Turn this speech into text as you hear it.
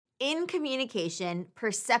In communication,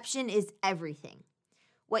 perception is everything.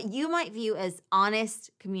 What you might view as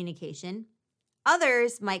honest communication,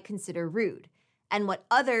 others might consider rude, and what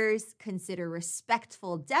others consider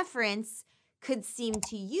respectful deference could seem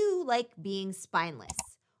to you like being spineless.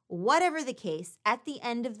 Whatever the case, at the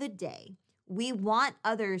end of the day, we want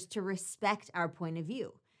others to respect our point of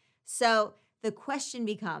view. So the question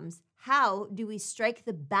becomes, how do we strike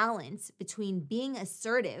the balance between being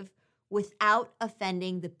assertive without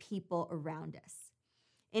offending the people around us?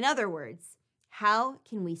 In other words, how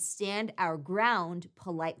can we stand our ground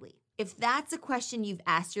politely? If that's a question you've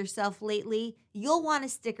asked yourself lately, you'll want to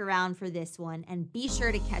stick around for this one and be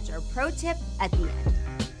sure to catch our pro tip at the end.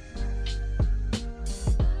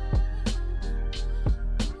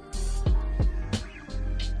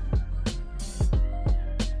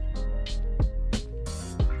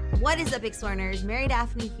 What is up, Explorers? Mary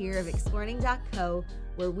Daphne here of exploring.co,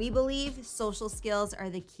 where we believe social skills are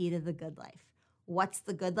the key to the good life. What's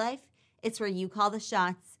the good life? It's where you call the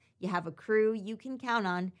shots, you have a crew you can count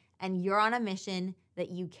on, and you're on a mission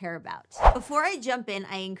that you care about. Before I jump in,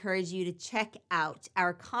 I encourage you to check out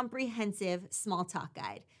our comprehensive small talk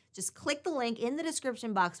guide. Just click the link in the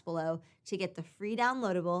description box below to get the free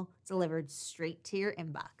downloadable delivered straight to your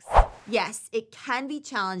inbox. Yes, it can be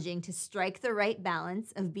challenging to strike the right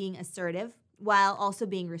balance of being assertive while also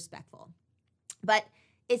being respectful. But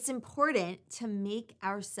it's important to make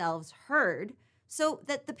ourselves heard so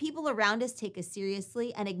that the people around us take us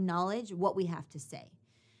seriously and acknowledge what we have to say.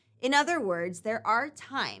 In other words, there are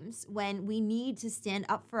times when we need to stand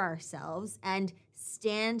up for ourselves and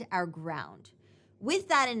stand our ground. With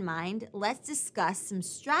that in mind, let's discuss some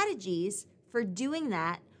strategies for doing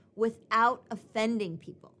that without offending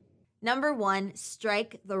people. Number 1,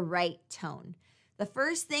 strike the right tone. The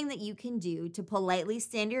first thing that you can do to politely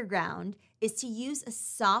stand your ground is to use a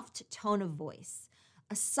soft tone of voice.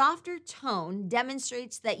 A softer tone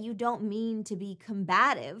demonstrates that you don't mean to be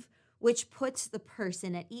combative, which puts the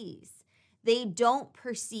person at ease. They don't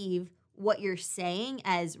perceive what you're saying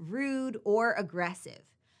as rude or aggressive.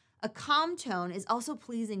 A calm tone is also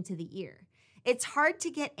pleasing to the ear. It's hard to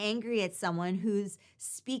get angry at someone who's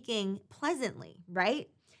speaking pleasantly, right?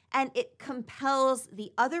 And it compels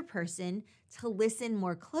the other person to listen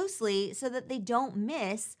more closely so that they don't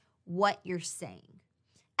miss what you're saying.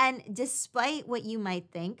 And despite what you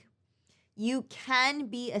might think, you can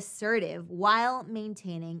be assertive while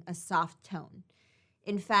maintaining a soft tone.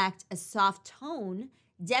 In fact, a soft tone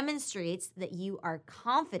demonstrates that you are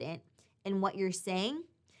confident in what you're saying,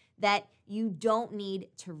 that you don't need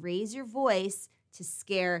to raise your voice to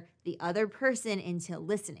scare the other person into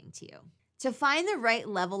listening to you. To find the right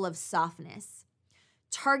level of softness,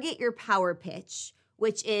 target your power pitch,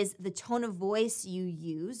 which is the tone of voice you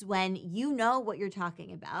use when you know what you're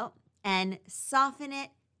talking about, and soften it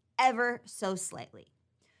ever so slightly.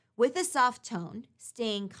 With a soft tone,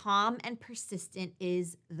 staying calm and persistent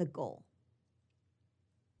is the goal.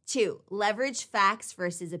 2, leverage facts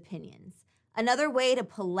versus opinions. Another way to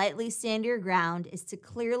politely stand your ground is to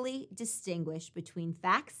clearly distinguish between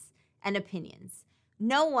facts and opinions.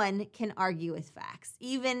 No one can argue with facts,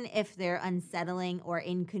 even if they're unsettling or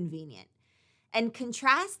inconvenient. And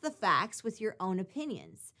contrast the facts with your own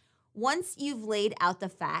opinions. Once you've laid out the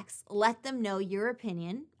facts, let them know your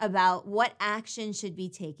opinion about what action should be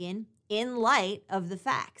taken in light of the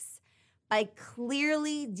facts. By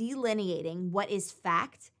clearly delineating what is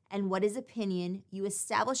fact and what is opinion, you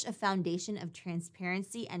establish a foundation of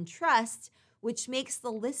transparency and trust, which makes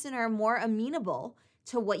the listener more amenable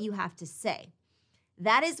to what you have to say.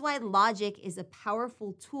 That is why logic is a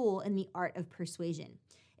powerful tool in the art of persuasion.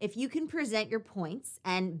 If you can present your points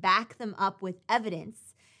and back them up with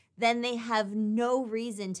evidence, then they have no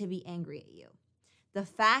reason to be angry at you. The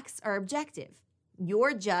facts are objective.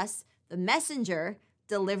 You're just the messenger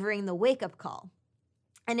delivering the wake-up call.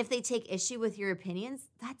 And if they take issue with your opinions,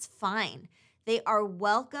 that's fine. They are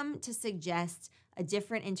welcome to suggest a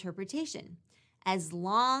different interpretation, as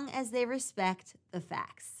long as they respect the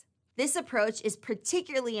facts. This approach is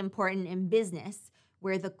particularly important in business,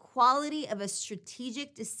 where the quality of a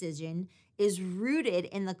strategic decision is rooted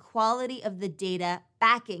in the quality of the data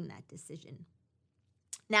backing that decision.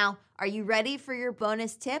 Now, are you ready for your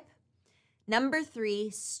bonus tip? Number 3,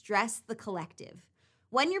 stress the collective.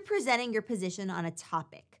 When you're presenting your position on a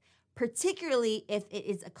topic, particularly if it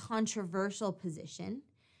is a controversial position,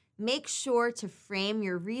 make sure to frame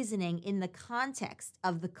your reasoning in the context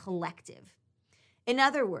of the collective. In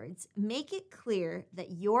other words, make it clear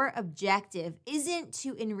that your objective isn't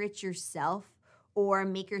to enrich yourself or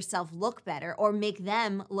make yourself look better or make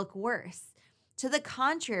them look worse. To the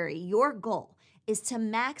contrary, your goal is to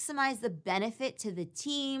maximize the benefit to the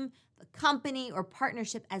team, the company, or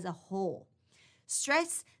partnership as a whole.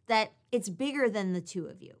 Stress that it's bigger than the two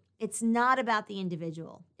of you. It's not about the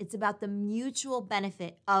individual. It's about the mutual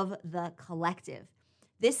benefit of the collective.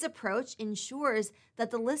 This approach ensures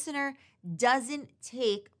that the listener doesn't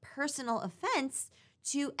take personal offense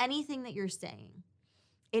to anything that you're saying.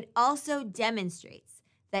 It also demonstrates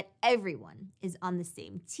that everyone is on the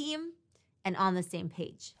same team and on the same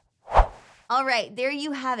page. All right, there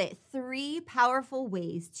you have it. 3 powerful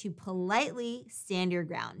ways to politely stand your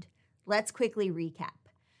ground. Let's quickly recap.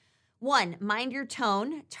 1, mind your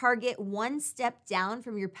tone. Target 1 step down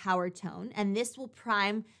from your power tone, and this will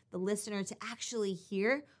prime the listener to actually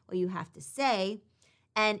hear what you have to say,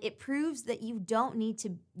 and it proves that you don't need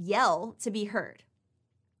to yell to be heard.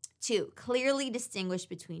 2, clearly distinguish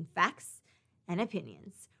between facts and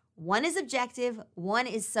opinions. 1 is objective, 1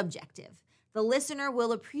 is subjective. The listener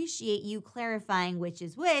will appreciate you clarifying which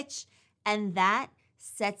is which, and that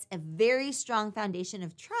sets a very strong foundation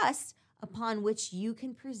of trust upon which you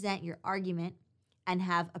can present your argument and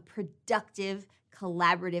have a productive,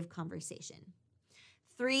 collaborative conversation.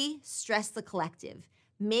 3, stress the collective.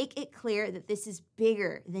 Make it clear that this is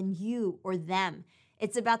bigger than you or them.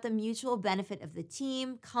 It's about the mutual benefit of the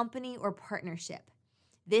team, company, or partnership.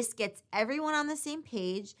 This gets everyone on the same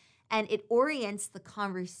page, and it orients the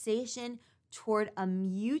conversation toward a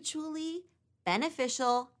mutually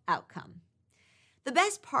beneficial outcome. The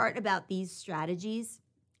best part about these strategies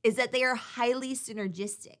is that they are highly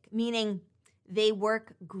synergistic, meaning they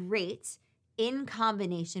work great in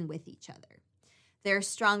combination with each other. They're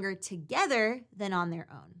stronger together than on their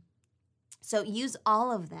own. So use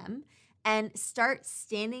all of them and start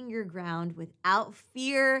standing your ground without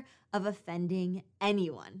fear of offending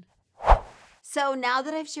anyone. So now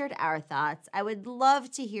that I've shared our thoughts, I would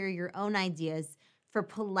love to hear your own ideas for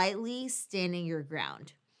politely standing your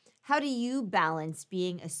ground. How do you balance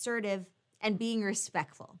being assertive and being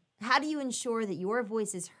respectful? How do you ensure that your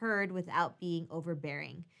voice is heard without being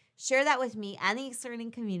overbearing? Share that with me and the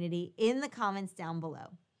Exploring community in the comments down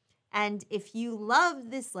below. And if you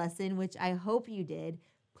loved this lesson, which I hope you did,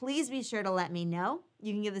 please be sure to let me know.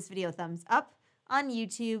 You can give this video a thumbs up on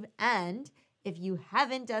YouTube, and if you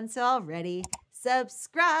haven't done so already,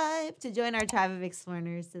 subscribe to join our tribe of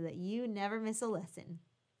Explorers so that you never miss a lesson.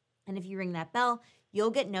 And if you ring that bell,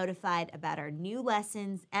 you'll get notified about our new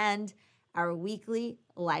lessons and our weekly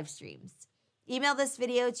live streams. Email this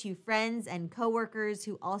video to friends and coworkers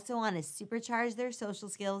who also want to supercharge their social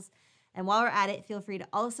skills. And while we're at it, feel free to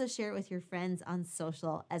also share it with your friends on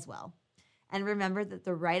social as well. And remember that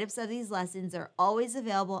the write-ups of these lessons are always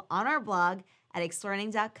available on our blog at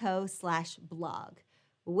exploring.co/blog.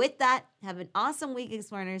 With that, have an awesome week,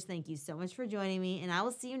 Explorers. Thank you so much for joining me, and I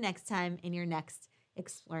will see you next time in your next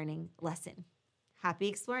Exploring lesson. Happy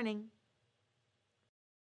exploring!